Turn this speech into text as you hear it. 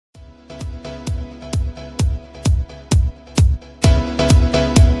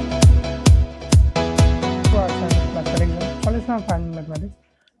Welcome to Finding Mathematics.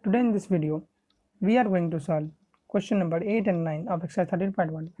 Today in this video, we are going to solve question number 8 and 9 of exercise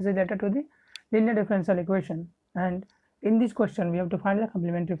 13.1. This is related to the linear differential equation, and in this question we have to find the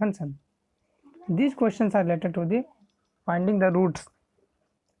complementary function. These questions are related to the finding the roots,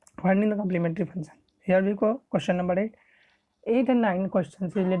 finding the complementary function. Here we go, question number 8. 8 and 9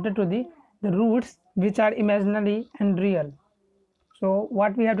 questions related to the roots which are imaginary and real. So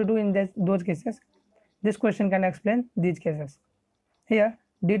what we have to do in those cases? This question can explain these cases. Here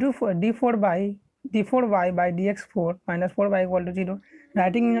d4y by dx4 minus 4y equal to 0.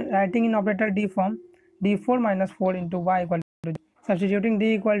 Writing in operator d form, d4 minus 4 into y equal to 0. Substituting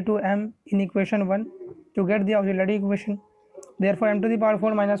d equal to m in equation 1 to get the auxiliary equation. Therefore m to the power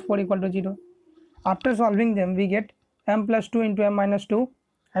 4 minus 4 equal to 0. After solving them, we get m plus 2 into m minus 2,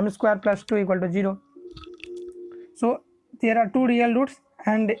 m square plus 2 equal to 0. So there are two real roots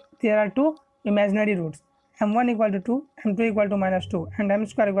and there are two imaginary roots, m1 equal to 2, m2 equal to minus 2 and m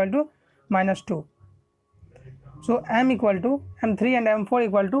square equal to minus 2. So m equal to m3 and m4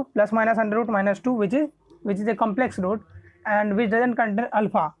 equal to plus minus under root minus 2, which is a complex root and which doesn't contain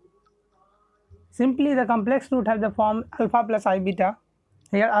alpha. Simply the complex root has the form alpha plus I beta.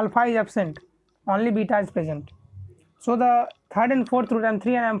 Here alpha is absent, only beta is present. So the third and fourth root m3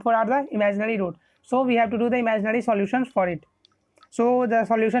 and m4 are the imaginary root. So we have to do the imaginary solutions for it. So the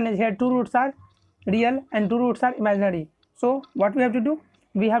solution is here, two roots are real and two roots are imaginary. So what we have to do?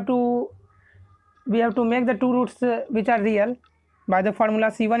 We have to make the two roots which are real by the formula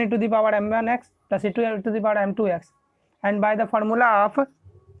c1 e to the power m1x plus e2 e to the power m2x, and by the formula of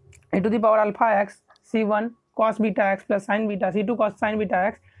e to the power alpha x, c1 cos beta x plus sin beta, c2 cos sin beta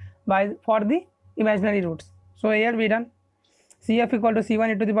x for the imaginary roots. So here we done cf equal to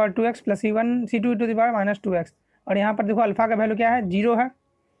c1 e to the power 2x plus c2 e to the power minus 2x. और यहाँ पर देखो alpha का value क्या है, 0 है.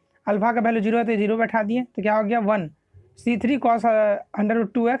 Alpha का value 0 है तो 0 बैठा दिए तो क्या हो गया 1. c3 cos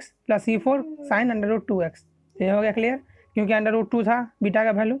 √2x plus c4 sin √2x. ये हो गया क्लियर, क्योंकि √2 था बीटा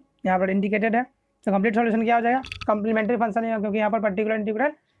का वैल्यू यहाँ पर इंडिकेटेड है. तो कंप्लीट सॉल्यूशन क्या हो जाएगा, कंप्लीमेंट्री फंक्शन है, क्योंकि यहाँ पर पर्टिकुलर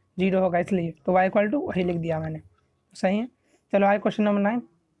इंटीग्रल 0 होगा इसलिए. तो y इक्वल टू वही लिख दिया मैंने, सही है. चलो आए क्वेश्चन नंबर 9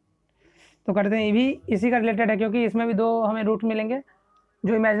 तो करते हैं. ये भी इसी का रिलेटेड है, क्योंकि इसमें भी दो हमें रूट मिलेंगे,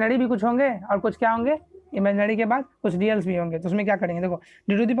 जो इमेजिनरी भी कुछ होंगे और कुछ क्या होंगे, इमेजिनरी के बाद कुछ रियल्स भी होंगे. तो उसमें क्या करेंगे, देखो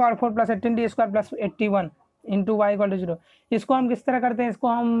D to the power 4 plus 18 D square plus 81 into Y equal to 0. इसको हम किस तरह करते हैं, इसको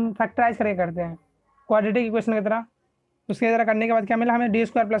हम फैक्टराइज करके करते हैं क्वाड्रेटिक इक्वेशन की तरह. उसके तरह करने के बाद क्या मिला हमें, D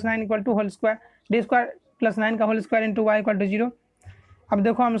square plus 9 equal to whole square, D square plus 9 का whole square into Y equal to 0. अब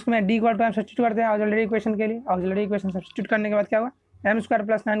देखो हम उसमें D equal to M substitute करते हैं ऑक्सिलरी इक्वेशन के लिए. ऑक्सिलरी इक्वेशन सब्स्टिट्यूट करने के बाद क्या हुआ, एम स्क्वायर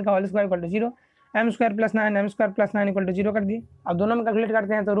प्लस 9 का whole square equal to 0, M square plus 9 equal to 0 कर दिए. अब दोनों में कैलकुलेट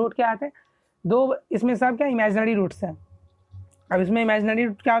करते हैं तो रूट क्या आते हैं, दो इसमें सब क्या इमेजिनरी रूट्स हैं. अब इसमें इमेजिनरी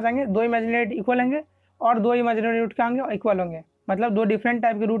रूट क्या हो जाएंगे, दो इमेजिनरी रूट इक्वल होंगे और दो इमेजिनरी रूट क्या होंगे, इक्वल होंगे. मतलब दो डिफरेंट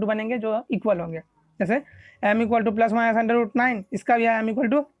टाइप के रूट बनेंगे जो इक्वल होंगे. जैसे m equal two plus minus under root 9, इसका भी है m equal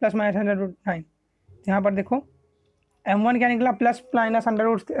two plus minus under root 9. यहाँ पर देखो m1 क्या निकला, plus minus under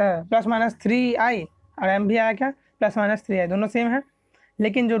root plus minus 3i, और m भी आया क्या, प्लस माइनस 3i. दोनों सेम है,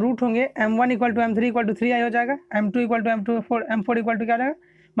 लेकिन जो रूट होंगे m1 equal to m3 equal to 3i हो जाएगा, m2 equal to m4 equal to क्या हो जाएगा,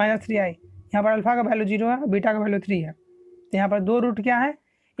 माइनस 3i. यहाँ पर अल्फा का वैल्यू 0 है, बीटा का वैल्यू 3 है. तो यहाँ पर दो रूट क्या है,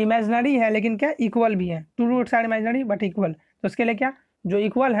 इमेजिनरी है लेकिन क्या इक्वल भी है. Two roots are imaginary but equal. तो उसके लिए क्या, जो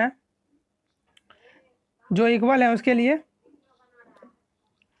इक्वल है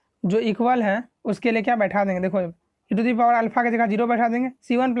उसके लिए क्या बैठा देंगे, देखो e to the power alpha की जगह 0 बैठा देंगे,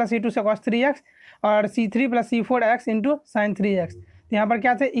 c1 प्लस c2 से cos 3x और c3 plus c4x into sine 3x. तो यहाँ पर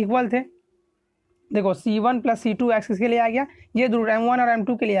क्या थे, इक्वल थे. देखो c1 प्लस c2x किसके लिए आ गया, ये रूट m1 और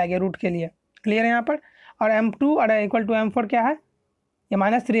m2 के लिए आ गया, रूट के लिए. क्लियर है यहाँ पर. और m2 और इक्वल टू m4 क्या है, ये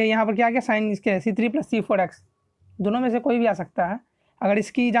माइनस 3 है. यहाँ पर क्या आ गया, साइन इसके c3 प्लस c4x. दोनों में से कोई भी आ सकता है. अगर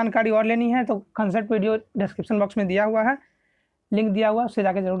इसकी जानकारी और लेनी है तो कंसेप्ट वीडियो डिस्क्रिप्शन बॉक्स में दिया हुआ है, लिंक दिया हुआ है, उससे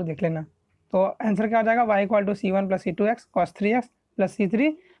जाके जरूर देख लेना. तो आंसर क्या हो जाएगा, y equal to c1 plus c2x cos 3x plus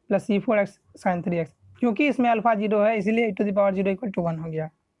c3 plus c4x sign 3x. क्योंकि इसमें अल्फा 0 है इसीलिए e to the power 0 equal to 1 हो गया.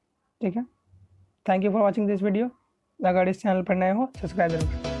 ठीक है. Thank you for watching this video. अगर इस चैनल पर नए हो सब्सक्राइब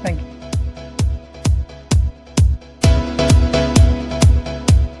जरूर. Thank you.